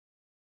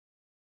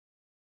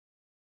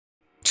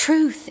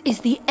Truth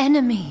is the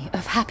enemy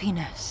of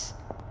happiness.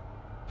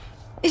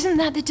 Isn't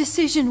that the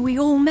decision we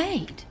all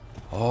made?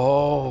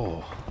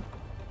 Oh.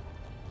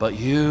 But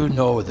you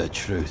know the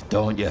truth,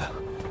 don't you?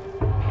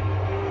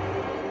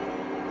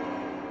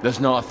 There's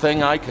not a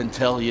thing I can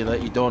tell you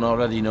that you don't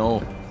already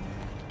know.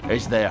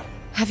 Is there?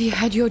 Have you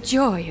had your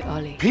joy,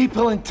 Ollie?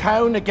 People in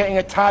town are getting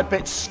a tad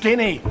bit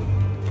skinny.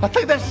 I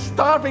think they're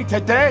starving to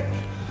death.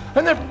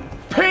 And they're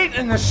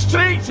painting the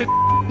streets in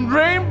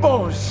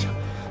rainbows.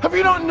 Have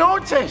you not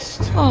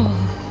noticed? Oh,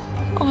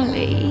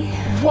 Ollie.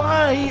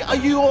 Why are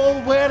you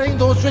all wearing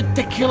those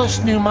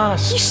ridiculous new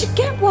masks? You should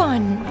get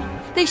one.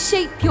 They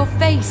shape your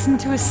face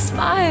into a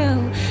smile.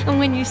 And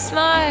when you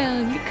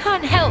smile, you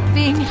can't help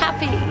being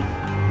happy.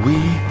 We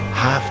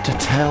have to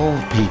tell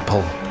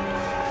people.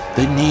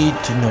 They need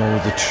to know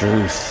the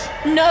truth.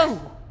 No!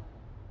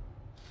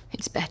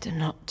 It's better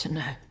not to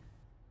know.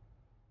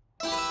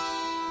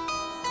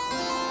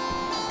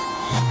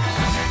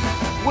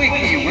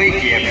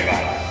 Wakey,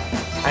 everybody.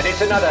 And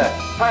it's another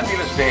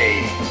fabulous day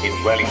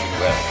in Wellington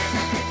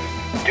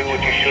Wells. Do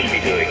what you should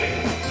be doing,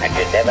 and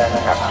you never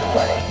have to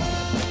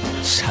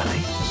worry.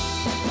 Sally?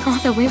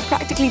 Arthur, we're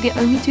practically the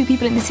only two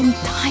people in this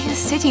entire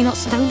city not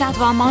stoned out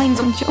of our minds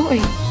on joy.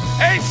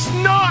 It's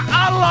not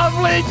a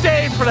lovely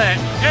day for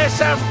it. It's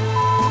a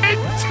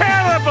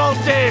terrible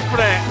day for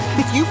it.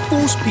 If you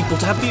force people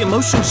to have the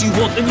emotions you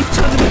want, then you've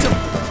turned them into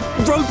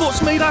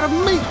robots made out of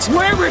meat.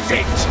 Where is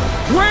it?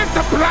 Where's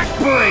the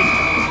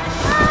blackberry?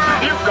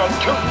 You've gone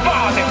too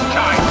far this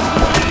time.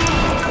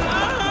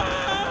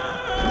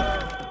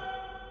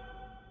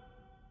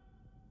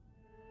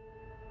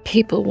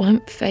 People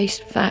won't face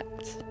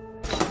facts.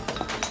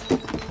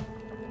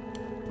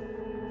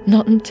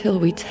 Not until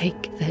we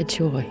take their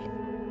joy.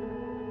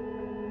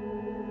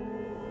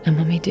 And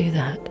when we do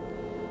that,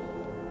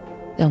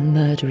 they'll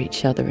murder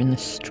each other in the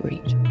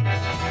street.